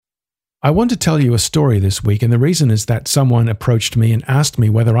I want to tell you a story this week, and the reason is that someone approached me and asked me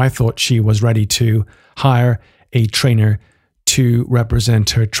whether I thought she was ready to hire a trainer to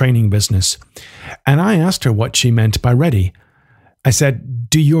represent her training business. And I asked her what she meant by ready. I said,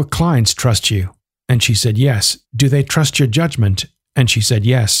 "Do your clients trust you?" And she said, "Yes." "Do they trust your judgment?" And she said,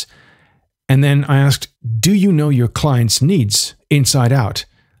 "Yes." And then I asked, "Do you know your clients' needs inside out,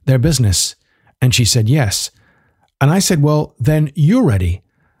 their business?" And she said, "Yes." And I said, "Well, then you're ready."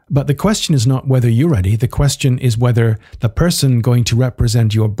 But the question is not whether you're ready. The question is whether the person going to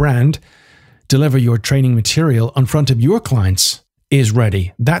represent your brand, deliver your training material in front of your clients, is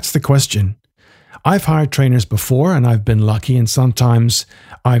ready. That's the question. I've hired trainers before and I've been lucky, and sometimes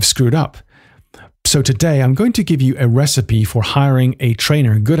I've screwed up. So today I'm going to give you a recipe for hiring a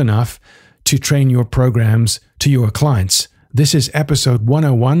trainer good enough to train your programs to your clients. This is episode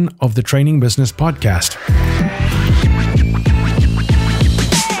 101 of the Training Business Podcast.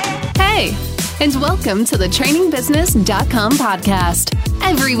 Hey, and welcome to the trainingbusiness.com podcast.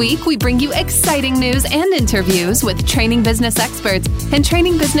 Every week, we bring you exciting news and interviews with training business experts and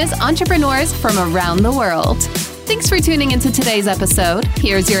training business entrepreneurs from around the world. Thanks for tuning into today's episode.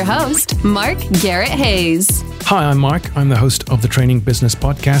 Here's your host, Mark Garrett Hayes. Hi, I'm Mark. I'm the host of the Training Business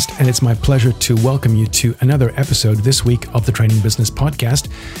Podcast, and it's my pleasure to welcome you to another episode this week of the Training Business Podcast.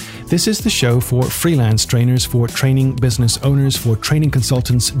 This is the show for freelance trainers, for training business owners, for training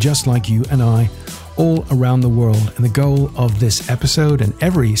consultants just like you and I, all around the world. And the goal of this episode and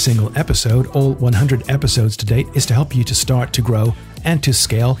every single episode, all 100 episodes to date, is to help you to start to grow and to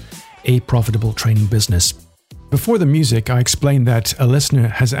scale a profitable training business. Before the music, I explained that a listener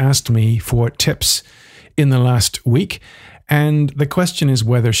has asked me for tips in the last week. And the question is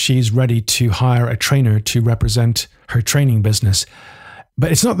whether she's ready to hire a trainer to represent her training business.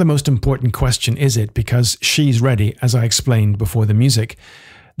 But it's not the most important question, is it? Because she's ready, as I explained before the music.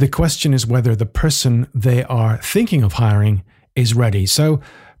 The question is whether the person they are thinking of hiring is ready. So,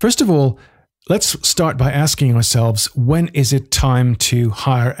 first of all, let's start by asking ourselves, when is it time to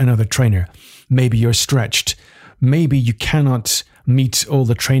hire another trainer? Maybe you're stretched. Maybe you cannot meet all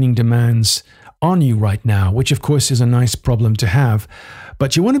the training demands on you right now, which of course is a nice problem to have.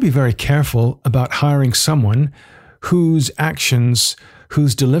 But you want to be very careful about hiring someone whose actions,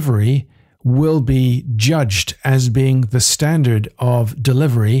 whose delivery will be judged as being the standard of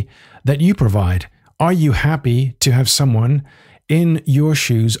delivery that you provide. Are you happy to have someone in your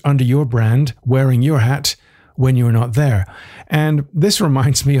shoes, under your brand, wearing your hat when you're not there? And this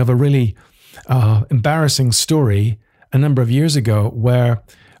reminds me of a really embarrassing story a number of years ago where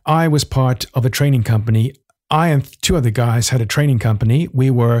I was part of a training company. I and two other guys had a training company.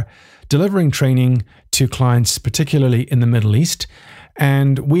 We were delivering training to clients, particularly in the Middle East.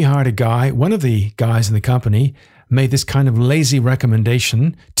 And we hired a guy. One of the guys in the company made this kind of lazy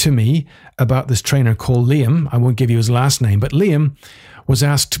recommendation to me about this trainer called Liam. I won't give you his last name, but Liam was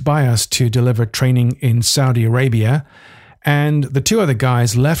asked by us to deliver training in Saudi Arabia. And the two other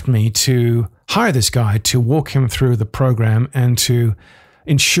guys left me to hire this guy to walk him through the program and to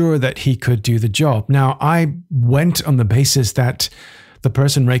ensure that he could do the job. Now, I went on the basis that the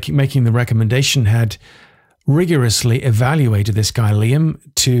person making the recommendation had rigorously evaluated this guy, Liam,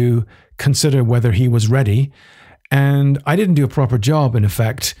 to consider whether he was ready. And I didn't do a proper job, in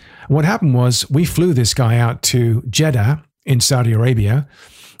effect. What happened was we flew this guy out to Jeddah in Saudi Arabia,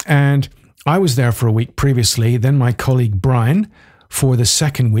 and I was there for a week previously, then my colleague Brian for the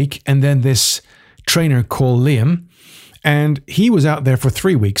second week, and then this trainer called Liam. And he was out there for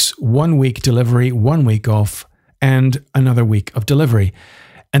 3 weeks, 1 week delivery, 1 week off, and another week of delivery.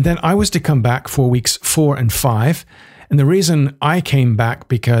 And then I was to come back for weeks 4 and 5. And the reason I came back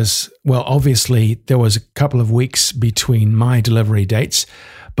because, well, obviously there was a couple of weeks between my delivery dates,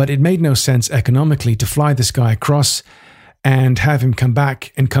 but it made no sense economically to fly this guy across and have him come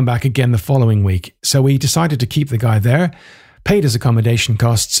back again the following week. So we decided to keep the guy there, paid his accommodation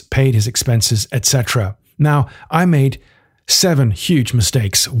costs, paid his expenses, etc. Now, I made 7 huge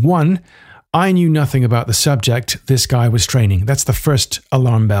mistakes. 1, I knew nothing about the subject this guy was training. That's the first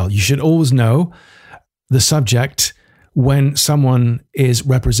alarm bell. You should always know the subject when someone is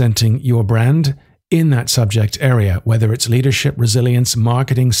representing your brand in that subject area, whether it's leadership, resilience,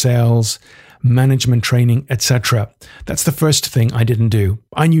 marketing, sales, management training, etc. That's the first thing I didn't do.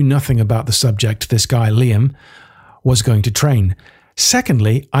 I knew nothing about the subject this guy, Liam, was going to train.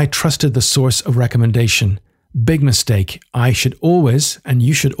 Secondly, I trusted the source of recommendation. Big mistake. I should always, and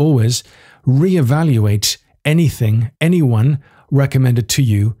you should always, reevaluate anyone recommended to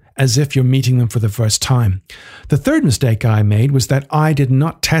you as if you're meeting them for the first time. The third mistake I made was that I did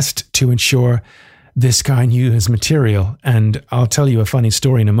not test to ensure this guy knew his material. And I'll tell you a funny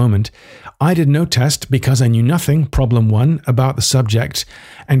story in a moment. I did no test because I knew nothing, problem one, about the subject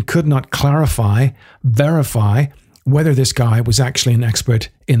and could not verify whether this guy was actually an expert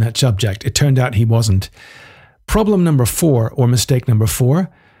in that subject. It turned out he wasn't. Problem number 4, or mistake number 4,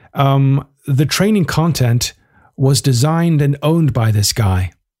 the training content was designed and owned by this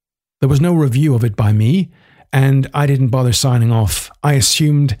guy. There was no review of it by me, and I didn't bother signing off. I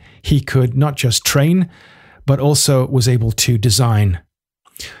assumed he could not just train, but also was able to design.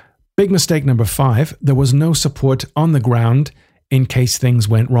 Big mistake number 5, there was no support on the ground in case things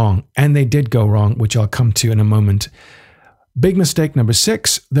went wrong. And they did go wrong, which I'll come to in a moment. Big mistake number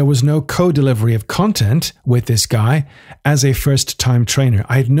 6, there was no co-delivery of content with this guy as a first-time trainer.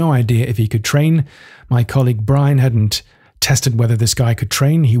 I had no idea if he could train. My colleague Brian hadn't tested whether this guy could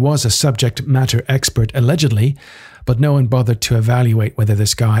train. He was a subject matter expert, allegedly, but no one bothered to evaluate whether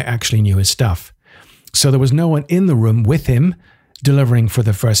this guy actually knew his stuff. So there was no one in the room with him delivering for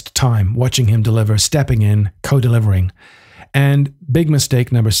the first time, watching him deliver, stepping in, co-delivering. And big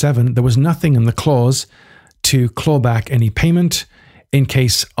mistake number 7, there was nothing in the clause to claw back any payment in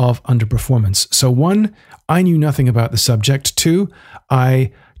case of underperformance. So 1, I knew nothing about the subject. 2,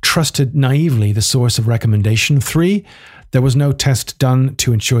 I trusted naively the source of recommendation. 3, there was no test done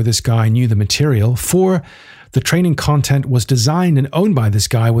to ensure this guy knew the material. 4, the training content was designed and owned by this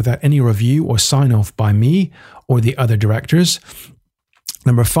guy without any review or sign-off by me or the other directors.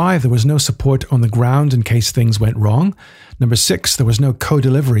 Number 5, there was no support on the ground in case things went wrong. Number 6, there was no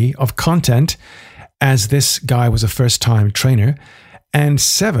co-delivery of content as this guy was a first-time trainer. And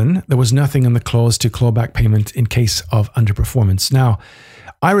 7, there was nothing in the clause to claw back payment in case of underperformance. Now,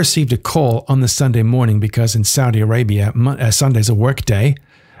 I received a call on the Sunday morning because in Saudi Arabia, Sunday's a work day.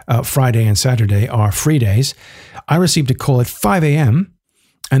 Friday and Saturday are free days. I received a call at 5 a.m.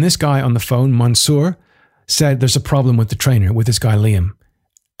 and this guy on the phone, Mansour, said there's a problem with the trainer, with this guy Liam.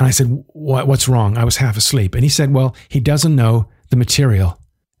 And I said, what's wrong? I was half asleep. And he said, well, he doesn't know the material.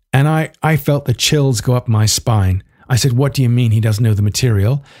 And I felt the chills go up my spine. I said, what do you mean he doesn't know the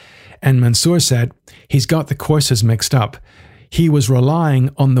material? And Mansour said, he's got the courses mixed up. He was relying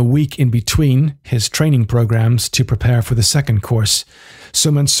on the week in between his training programs to prepare for the second course.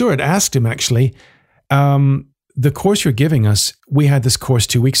 So Mansour had asked him, actually, the course you're giving us, we had this course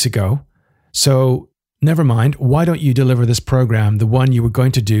 2 weeks ago. So never mind. Why don't you deliver this program, the one you were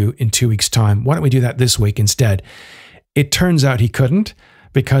going to do in 2 weeks' time? Why don't we do that this week instead? It turns out he couldn't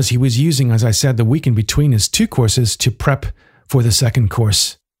because he was using, as I said, the week in between his 2 courses to prep for the second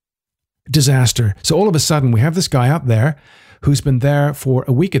course. Disaster. So all of a sudden, we have this guy up there who's been there for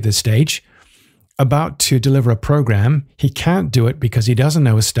a week at this stage, about to deliver a program. He can't do it because he doesn't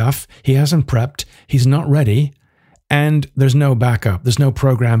know his stuff. He hasn't prepped. He's not ready. And there's no backup. There's no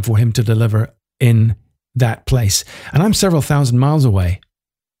program for him to deliver in that place. And I'm several thousand miles away.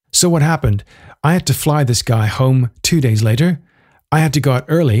 So what happened? I had to fly this guy home 2 days later. I had to go out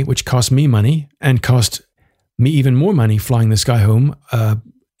early, which cost me money and cost me even more money flying this guy home,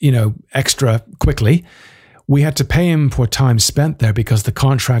 extra quickly. We had to pay him for time spent there because the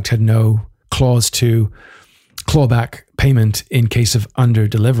contract had no clause to claw back payment in case of under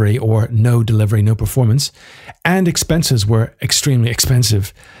delivery or no delivery, no performance. And expenses were extremely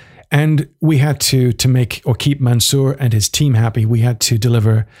expensive. And we had to make or keep Mansour and his team happy, we had to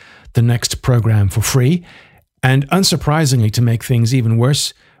deliver the next program for free. And unsurprisingly, to make things even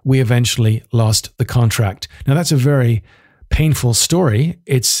worse, we eventually lost the contract. Now, that's a very painful story.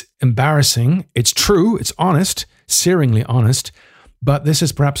 It's embarrassing. It's true. It's honest, searingly honest. But this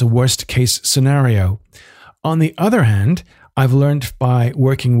is perhaps a worst case scenario. On the other hand, I've learned by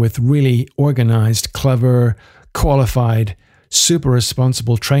working with really organized, clever, qualified, super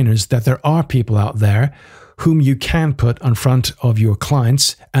responsible trainers that there are people out there whom you can put in front of your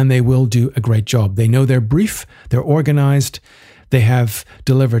clients and they will do a great job. They know their brief, they're organized, they have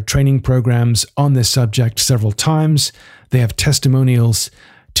delivered training programs on this subject several times, they have testimonials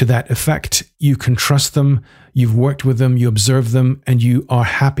to that effect. You can trust them, you've worked with them, you observe them, and you are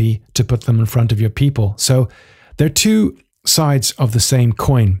happy to put them in front of your people. So they're two sides of the same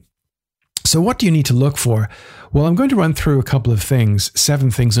coin. So what do you need to look for? Well, I'm going to run through a couple of things,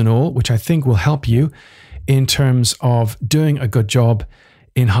 7 things in all, which I think will help you in terms of doing a good job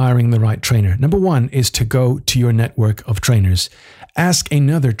in hiring the right trainer. Number 1 is to go to your network of trainers. Ask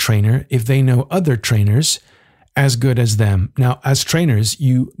another trainer if they know other trainers as good as them. Now, as trainers,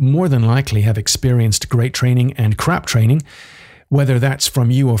 you more than likely have experienced great training and crap training, whether that's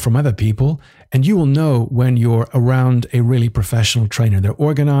from you or from other people, and you will know when you're around a really professional trainer. They're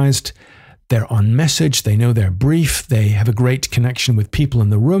organized, they're on message, they know their brief, they have a great connection with people in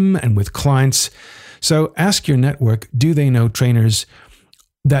the room and with clients. So ask your network, do they know trainers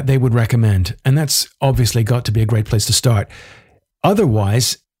that they would recommend? And that's obviously got to be a great place to start.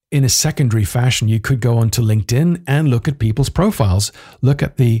 Otherwise, in a secondary fashion, you could go onto LinkedIn and look at people's profiles. Look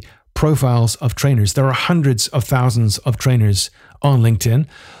at the profiles of trainers. There are hundreds of thousands of trainers on LinkedIn.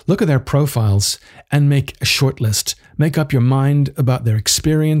 Look at their profiles and make a short list. Make up your mind about their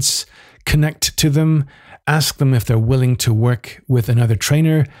experience, connect to them, ask them if they're willing to work with another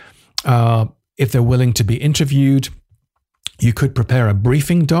trainer, if they're willing to be interviewed. You could prepare a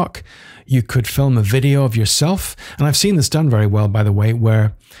briefing doc. You could film a video of yourself. And I've seen this done very well, by the way,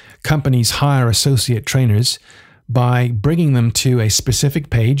 where companies hire associate trainers by bringing them to a specific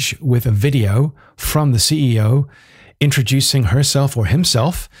page with a video from the CEO introducing herself or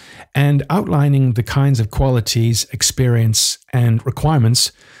himself and outlining the kinds of qualities, experience, and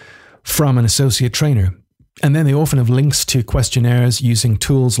requirements from an associate trainer. And then they often have links to questionnaires using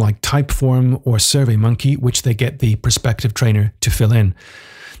tools like Typeform or SurveyMonkey, which they get the prospective trainer to fill in.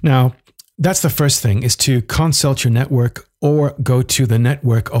 Now, that's the first thing, is to consult your network or go to the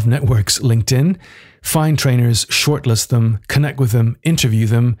network of networks LinkedIn, find trainers, shortlist them, connect with them, interview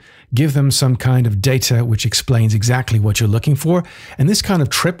them, give them some kind of data which explains exactly what you're looking for. And this kind of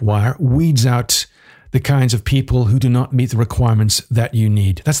tripwire weeds out the kinds of people who do not meet the requirements that you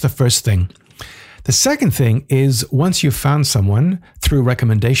need. That's the first thing. The second thing is, once you've found someone through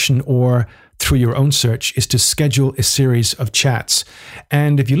recommendation or through your own search, is to schedule a series of chats.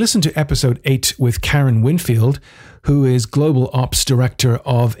 And if you listen to episode 8 with Karen Winfield, who is Global Ops Director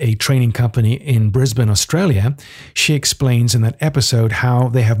of a training company in Brisbane, Australia, she explains in that episode how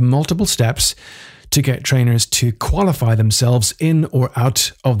they have multiple steps to get trainers to qualify themselves in or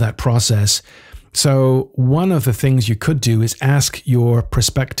out of that process. So one of the things you could do is ask your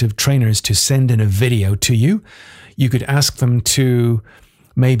prospective trainers to send in a video to you. You could ask them to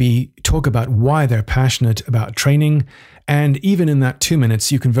maybe talk about why they're passionate about training. And even in that 2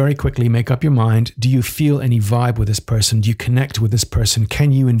 minutes, you can very quickly make up your mind. Do you feel any vibe with this person? Do you connect with this person?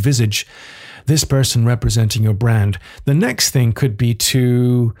 Can you envisage this person representing your brand? The next thing could be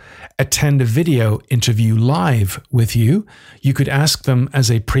to attend a video interview live with you. You could ask them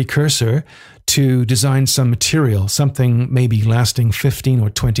as a precursor to design some material, something maybe lasting 15 or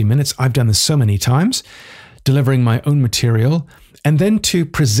 20 minutes. I've done this so many times, delivering my own material, and then to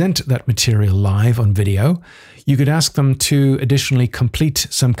present that material live on video. You could ask them to additionally complete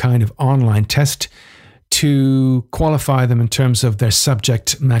some kind of online test to qualify them in terms of their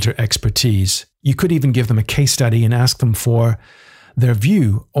subject matter expertise. You could even give them a case study and ask them for their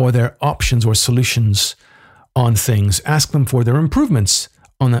view or their options or solutions on things. Ask them for their improvements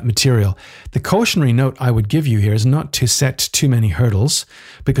on that material. The cautionary note I would give you here is not to set too many hurdles,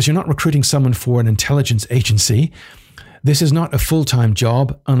 because you're not recruiting someone for an intelligence agency. This is not a full-time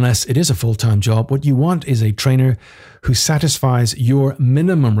job unless it is a full-time job. What you want is a trainer who satisfies your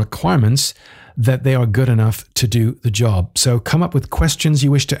minimum requirements that they are good enough to do the job. So come up with questions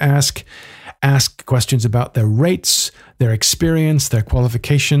you wish to ask. Ask questions about their rates, their experience, their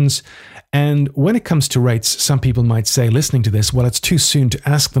qualifications. And when it comes to rates, some people might say, listening to this, well, it's too soon to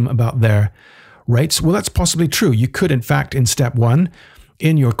ask them about their rates. Well, that's possibly true. You could, in fact, in step 1,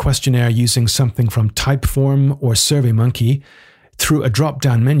 in your questionnaire using something from Typeform or SurveyMonkey, through a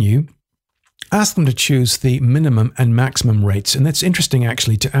drop-down menu, ask them to choose the minimum and maximum rates. And that's interesting,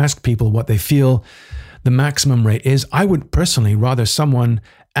 actually, to ask people what they feel the maximum rate is. I would personally rather someone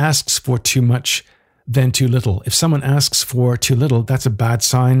asks for too much than too little. If someone asks for too little, that's a bad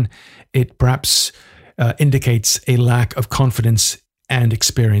sign. It perhaps indicates a lack of confidence and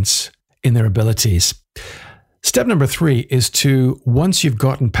experience in their abilities. Step number 3 is to, once you've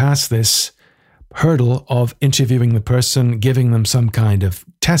gotten past this hurdle of interviewing the person, giving them some kind of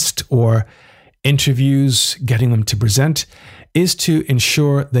test or interviews, getting them to present, is to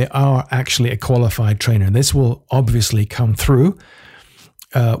ensure they are actually a qualified trainer. This will obviously come through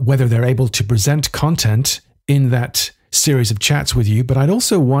whether they're able to present content in that series of chats with you. But I'd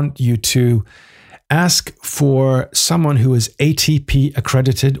also want you to ask for someone who is ATP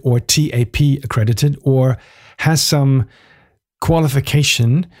accredited or TAP accredited, or has some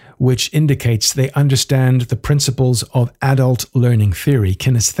qualification which indicates they understand the principles of adult learning theory,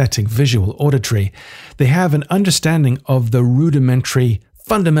 kinesthetic, visual, auditory. They have an understanding of the rudimentary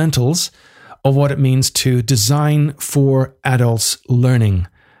fundamentals of what it means to design for adults learning.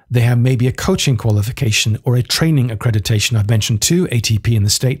 They have maybe a coaching qualification or a training accreditation. I've mentioned 2, ATP in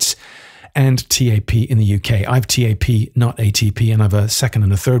the States and TAP in the UK. I've TAP, not ATP, and I have a second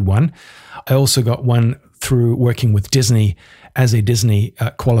and a third one. I also got one through working with Disney as a Disney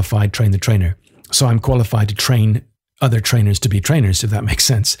qualified train-the-trainer. So I'm qualified to train other trainers to be trainers, if that makes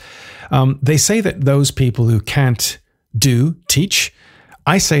sense. They say that those people who can't teach.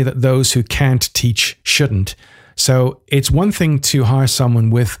 I say that those who can't teach shouldn't. So it's one thing to hire someone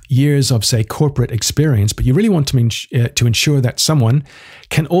with years of, say, corporate experience, but you really want to ensure that someone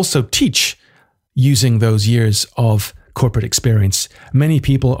can also teach using those years of corporate experience. Many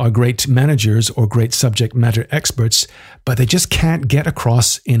people are great managers or great subject matter experts, but they just can't get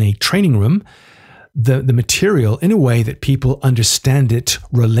across in a training room the material in a way that people understand it,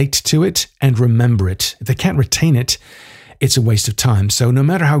 relate to it, and remember it. If they can't retain it, it's a waste of time. So no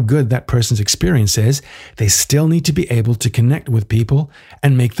matter how good that person's experience is, they still need to be able to connect with people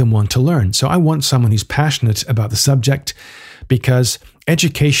and make them want to learn. So I want someone who's passionate about the subject, because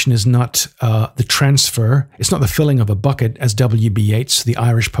education is not the transfer. It's not the filling of a bucket, as W.B. Yeats, the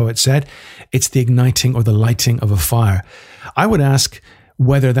Irish poet, said. It's the igniting or the lighting of a fire. I would ask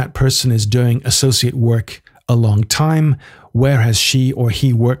whether that person is doing associate work a long time. Where has she or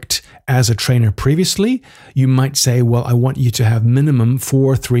he worked as a trainer previously? You might say, well, I want you to have minimum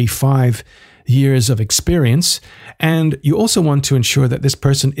 4, 3, 5 years of experience. And you also want to ensure that this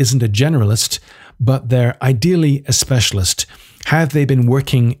person isn't a generalist, but they're ideally a specialist. Have they been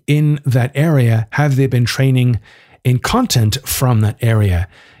working in that area? Have they been training in content from that area?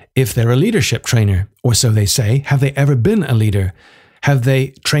 If they're a leadership trainer, or so they say, have they ever been a leader? Have they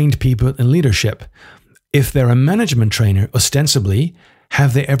trained people in leadership? If they're a management trainer, ostensibly,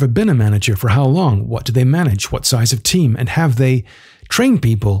 have they ever been a manager? For how long? What do they manage? What size of team? And have they trained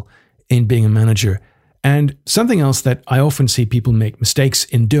people in being a manager? And something else that I often see people make mistakes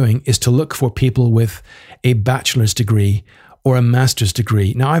in doing is to look for people with a bachelor's degree or a master's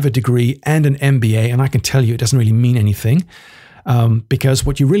degree. Now, I have a degree and an MBA, and I can tell you it doesn't really mean anything, because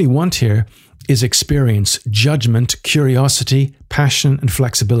what you really want here is experience, judgment, curiosity, passion, and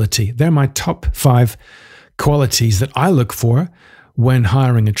flexibility. They're my top 5 qualities that I look for when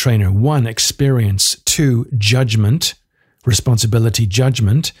hiring a trainer. 1, experience. 2, judgment, responsibility,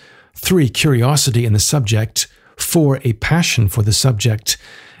 judgment. 3, curiosity in the subject. 4, a passion for the subject.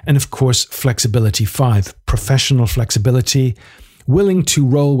 And of course, flexibility. 5, professional flexibility, willing to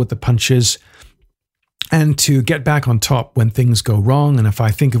roll with the punches and to get back on top when things go wrong. And if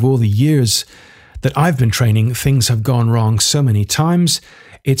I think of all the years that I've been training, things have gone wrong so many times.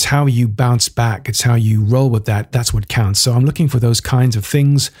 It's how you bounce back. It's how you roll with that. That's what counts. So I'm looking for those kinds of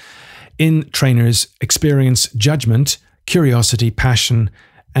things in trainers: experience, judgment, curiosity, passion,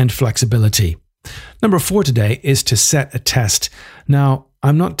 and flexibility. Number 4 today is to set a test. Now,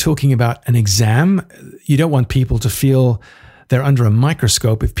 I'm not talking about an exam. You don't want people to feel they're under a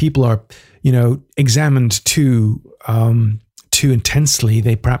microscope. If people are, examined too intensely,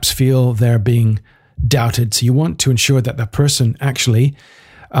 they perhaps feel they're being doubted. So you want to ensure that that person actually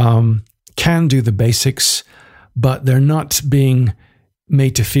can do the basics, but they're not being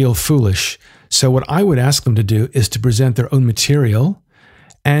made to feel foolish. So what I would ask them to do is to present their own material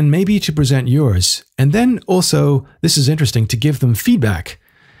and maybe to present yours. And then also, this is interesting, to give them feedback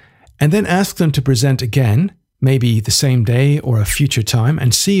and then ask them to present again, maybe the same day or a future time,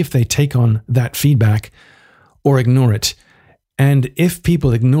 and see if they take on that feedback or ignore it. And if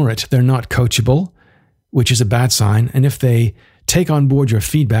people ignore it, they're not coachable, which is a bad sign. And if they take on board your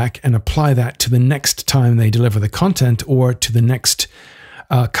feedback and apply that to the next time they deliver the content or to the next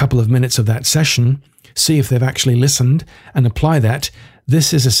couple of minutes of that session, see if they've actually listened and apply that,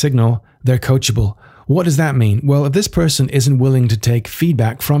 this is a signal they're coachable. What does that mean? Well, if this person isn't willing to take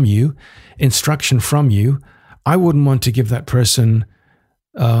feedback from you, instruction from you, I wouldn't want to give that person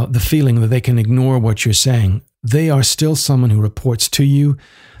the feeling that they can ignore what you're saying. They are still someone who reports to you.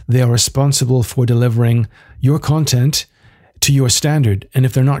 They are responsible for delivering your content to your standard. And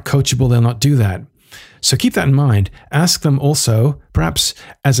if they're not coachable, they'll not do that. So keep that in mind. Ask them also, perhaps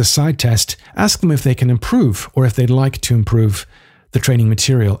as a side test, ask them if they can improve or if they'd like to improve the training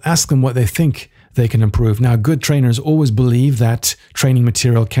material. Ask them what they think they can improve. Now, good trainers always believe that training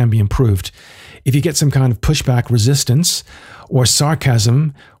material can be improved. If you get some kind of pushback, resistance, or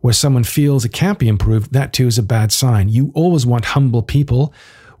sarcasm where someone feels it can't be improved, that too is a bad sign. You always want humble people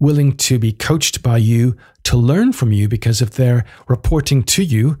willing to be coached by you, to learn from you, because if they're reporting to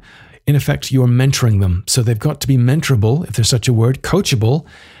you, in effect, you're mentoring them. So they've got to be mentorable, if there's such a word, coachable,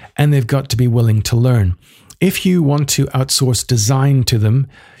 and they've got to be willing to learn. If you want to outsource design to them,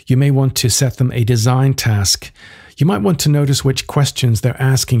 you may want to set them a design task. You might want to notice which questions they're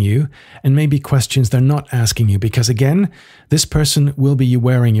asking you and maybe questions they're not asking you, because again, this person will be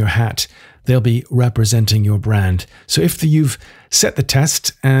wearing your hat. They'll be representing your brand. So if you've set the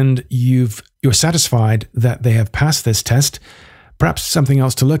test and you've you're satisfied that they have passed this test, perhaps something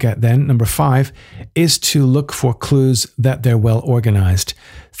else to look at then, number 5, is to look for clues that they're well organized.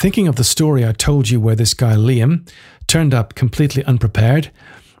 Thinking of the story I told you where this guy, Liam, turned up completely unprepared,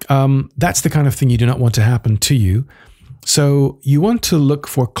 that's the kind of thing you do not want to happen to you. So you want to look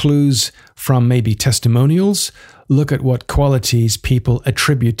for clues from maybe testimonials, look at what qualities people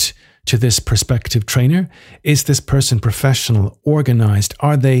attribute to this prospective trainer. Is this person professional, organized?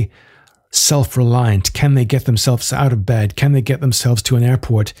 Are they self-reliant? Can they get themselves out of bed? Can they get themselves to an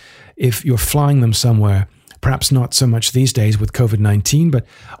airport if you're flying them somewhere? Perhaps not so much these days with COVID-19, but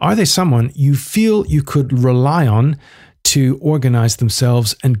are they someone you feel you could rely on to organize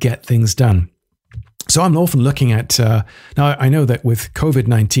themselves and get things done? So I'm often looking at, now I know that with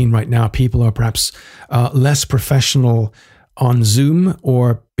COVID-19 right now, people are perhaps less professional on Zoom,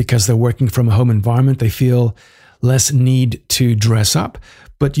 or because they're working from a home environment, they feel less need to dress up.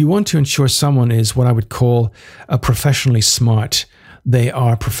 But you want to ensure someone is what I would call professionally smart. They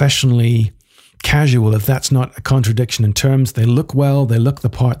are professionally casual, if that's not a contradiction in terms. They look well, they look the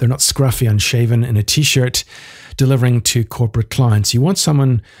part, they're not scruffy, unshaven in a t-shirt delivering to corporate clients. You want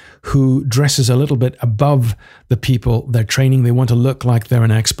someone who dresses a little bit above the people they're training. They want to look like they're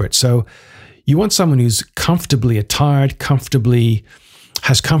an expert. So you want someone who's comfortably attired,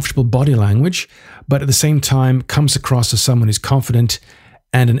 has comfortable body language, but at the same time comes across as someone who's confident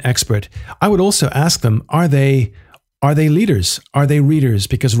and an expert. I would also ask them, are they leaders? Are they readers?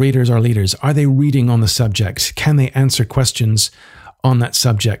 Because readers are leaders. Are they reading on the subject? Can they answer questions on that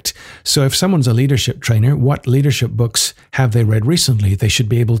subject? So if someone's a leadership trainer, what leadership books have they read recently? They should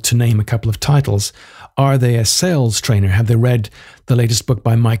be able to name a couple of titles. Are they a sales trainer? Have they read the latest book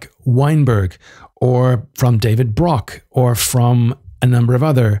by Mike Weinberg, or from David Brock, or from a number of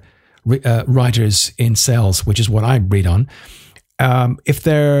other writers in sales, which is what I read on? If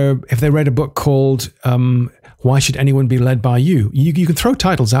they read a book called Why Should Anyone Be Led by You? You can throw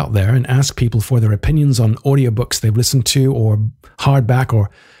titles out there and ask people for their opinions on audiobooks they've listened to, or hardback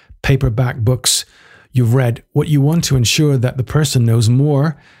or paperback books you've read. What you want to ensure that the person knows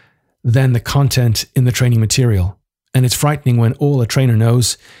more than the content in the training material. And it's frightening when all a trainer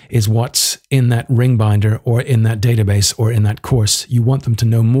knows is what's in that ring binder or in that database or in that course. You want them to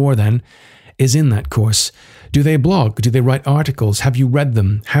know more than is in that course. Do they blog? Do they write articles? Have you read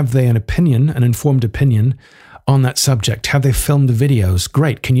them? Have they an opinion, an informed opinion on that subject? Have they filmed videos?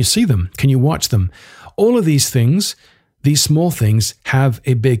 Great. Can you see them? Can you watch them? All of these things, these small things, have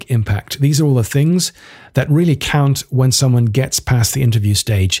a big impact. These are all the things that really count when someone gets past the interview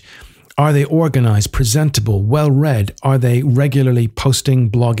stage. Are they organized, presentable, well-read? Are they regularly posting,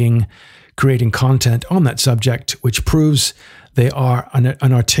 blogging, creating content on that subject, which proves they are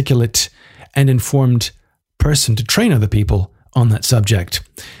an articulate and informed person to train other people on that subject?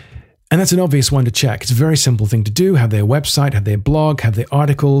 And that's an obvious one to check. It's a very simple thing to do. Have they a website? Have they a blog? Have they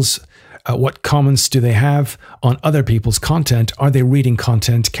articles? What comments do they have on other people's content? Are they reading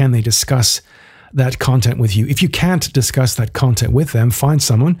content? Can they discuss that content with you? If you can't discuss that content with them, find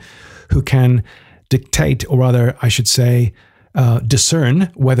someone who can dictate, or rather, I should say, discern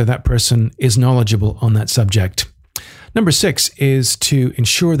whether that person is knowledgeable on that subject. Number 6 is to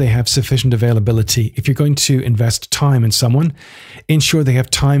ensure they have sufficient availability. If you're going to invest time in someone, ensure they have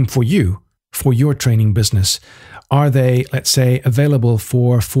time for you, for your training business. Are they, let's say, available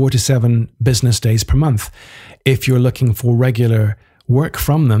for 4 to 7 business days per month? If you're looking for regular work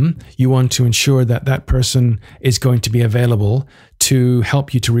from them, you want to ensure that that person is going to be available to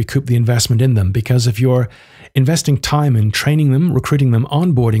help you to recoup the investment in them. Because if you're investing time in training them, recruiting them,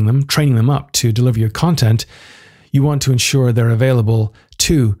 onboarding them, training them up to deliver your content, you want to ensure they're available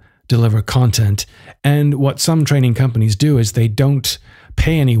to deliver content. And what some training companies do is they don't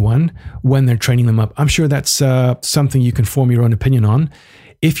pay anyone when they're training them up. I'm sure that's something you can form your own opinion on.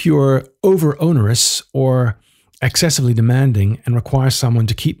 If you're over onerous or excessively demanding and require someone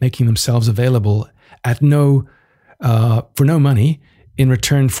to keep making themselves available at for no money in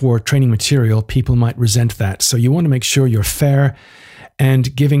return for training material, people might resent that. So you want to make sure you're fair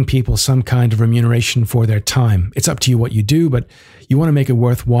and giving people some kind of remuneration for their time. It's up to you what you do, but you want to make it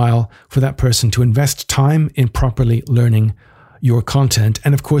worthwhile for that person to invest time in properly learning your content.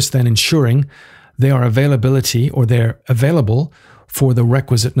 And of course, then ensuring they are they're available for the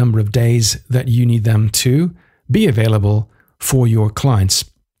requisite number of days that you need them to be available for your clients.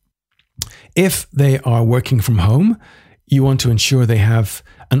 If they are working from home, you want to ensure they have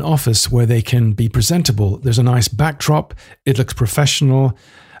an office where they can be presentable. There's a nice backdrop. It looks professional.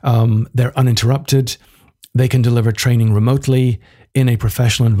 They're uninterrupted. They can deliver training remotely in a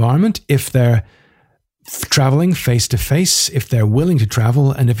professional environment. If they're traveling face-to-face, if they're willing to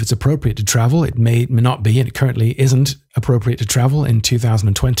travel, and if it's appropriate to travel. It may not be, and it currently isn't appropriate to travel in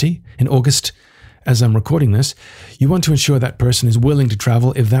 2020, in August, as I'm recording this. You want to ensure that person is willing to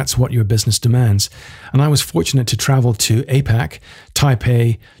travel if that's what your business demands. And I was fortunate to travel to APAC,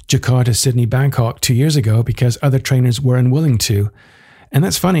 Taipei, Jakarta, Sydney, Bangkok 2 years ago because other trainers were unwilling to. And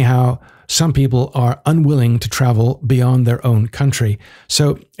that's funny how some people are unwilling to travel beyond their own country.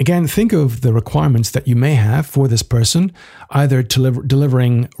 So again, think of the requirements that you may have for this person, either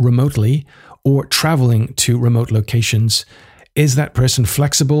delivering remotely or traveling to remote locations. Is that person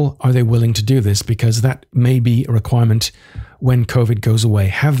flexible? Are they willing to do this? Because that may be a requirement when COVID goes away.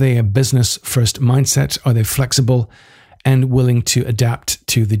 Have they a business first mindset? Are they flexible and willing to adapt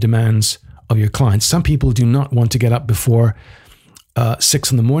to the demands of your clients? Some people do not want to get up before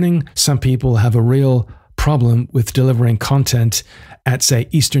 6 a.m. Some people have a real problem with delivering content at, say,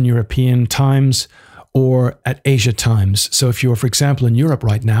 Eastern European times or at Asia times. So if you're, for example, in Europe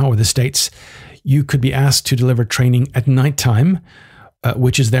right now or the States, you could be asked to deliver training at nighttime,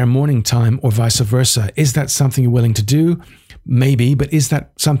 which is their morning time, or vice versa. Is that something you're willing to do? Maybe, but is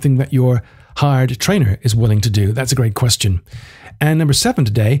that something that your hired trainer is willing to do? That's a great question. And number 7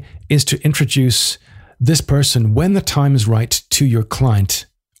 today is to introduce this person when the time is right to your client,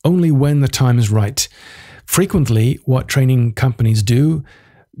 only when the time is right. Frequently, what training companies do,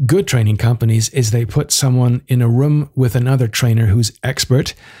 good training companies, is they put someone in a room with another trainer who's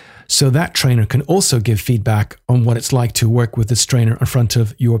expert, so that trainer can also give feedback on what it's like to work with this trainer in front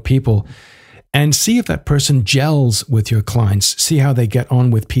of your people. And see if that person gels with your clients. See how they get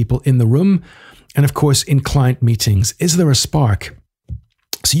on with people in the room. And of course, in client meetings, is there a spark?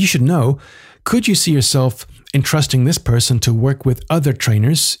 So you should know, could you see yourself entrusting this person to work with other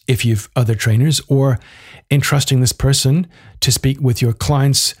trainers, if you've other trainers, or entrusting this person to speak with your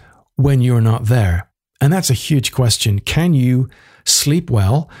clients when you're not there? And that's a huge question. Can you sleep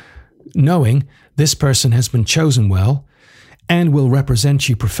well, knowing this person has been chosen well and will represent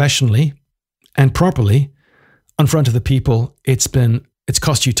you professionally and properly in front of the people it's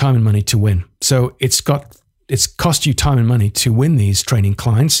cost you time and money to win. So it's cost you time and money to win these training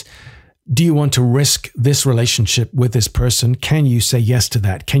clients. Do you want to risk this relationship with this person? Can you say yes to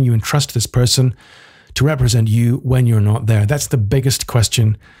that? Can you entrust this person to represent you when you're not there? That's the biggest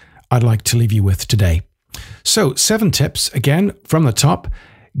question I'd like to leave you with today. So 7 tips, again, from the top.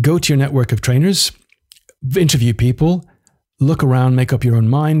 Go to your network of trainers, interview people, look around, make up your own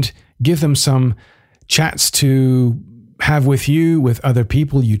mind, give them some chats to have with you, with other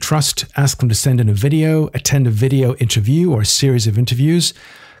people you trust. Ask them to send in a video, attend a video interview or a series of interviews,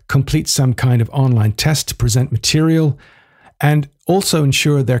 complete some kind of online test to present material, and also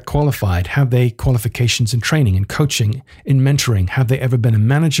ensure they're qualified. Have they qualifications in training, in coaching, in mentoring? Have they ever been a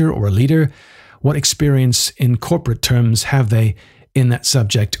manager or a leader? What experience in corporate terms have they in that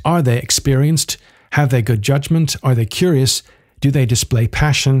subject? Are they experienced? Have they good judgment? Are they curious? Do they display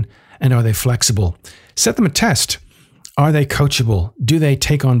passion? And are they flexible? Set them a test. Are they coachable? Do they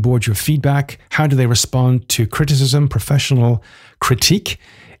take on board your feedback? How do they respond to criticism, professional critique?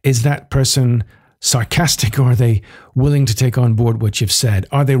 Is that person sarcastic, or are they willing to take on board what you've said?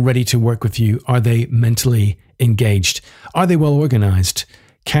 Are they ready to work with you? Are they mentally engaged? Are they well organized?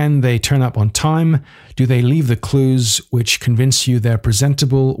 Can they turn up on time? Do they leave the clues which convince you they're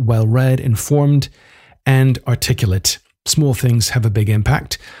presentable, well-read, informed, and articulate? Small things have a big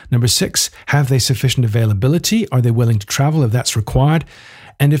impact. Number 6, have they sufficient availability? Are they willing to travel if that's required?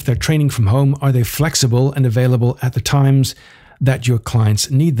 And if they're training from home, are they flexible and available at the times that your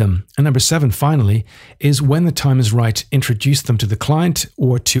clients need them? And number 7, finally, is when the time is right, introduce them to the client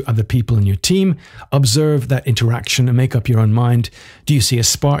or to other people in your team. Observe that interaction and make up your own mind. Do you see a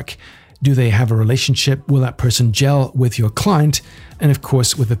spark? Do they have a relationship? Will that person gel with your client? And of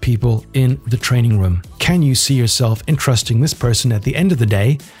course, with the people in the training room. Can you see yourself entrusting this person at the end of the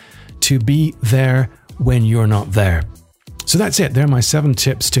day to be there when you're not there? So that's it. They're my 7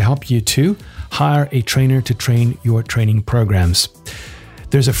 tips to help you to hire a trainer to train your training programs.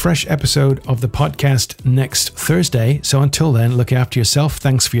 There's a fresh episode of the podcast next Thursday. So until then, look after yourself.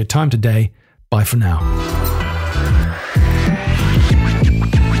 Thanks for your time today. Bye for now.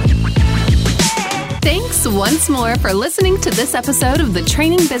 Thanks once more for listening to this episode of the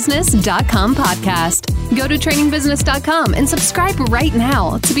trainingbusiness.com podcast. Go to trainingbusiness.com and subscribe right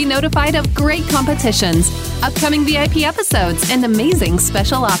now to be notified of great competitions, upcoming VIP episodes, and amazing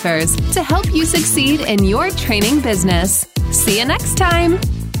special offers to help you succeed in your training business. See you next time.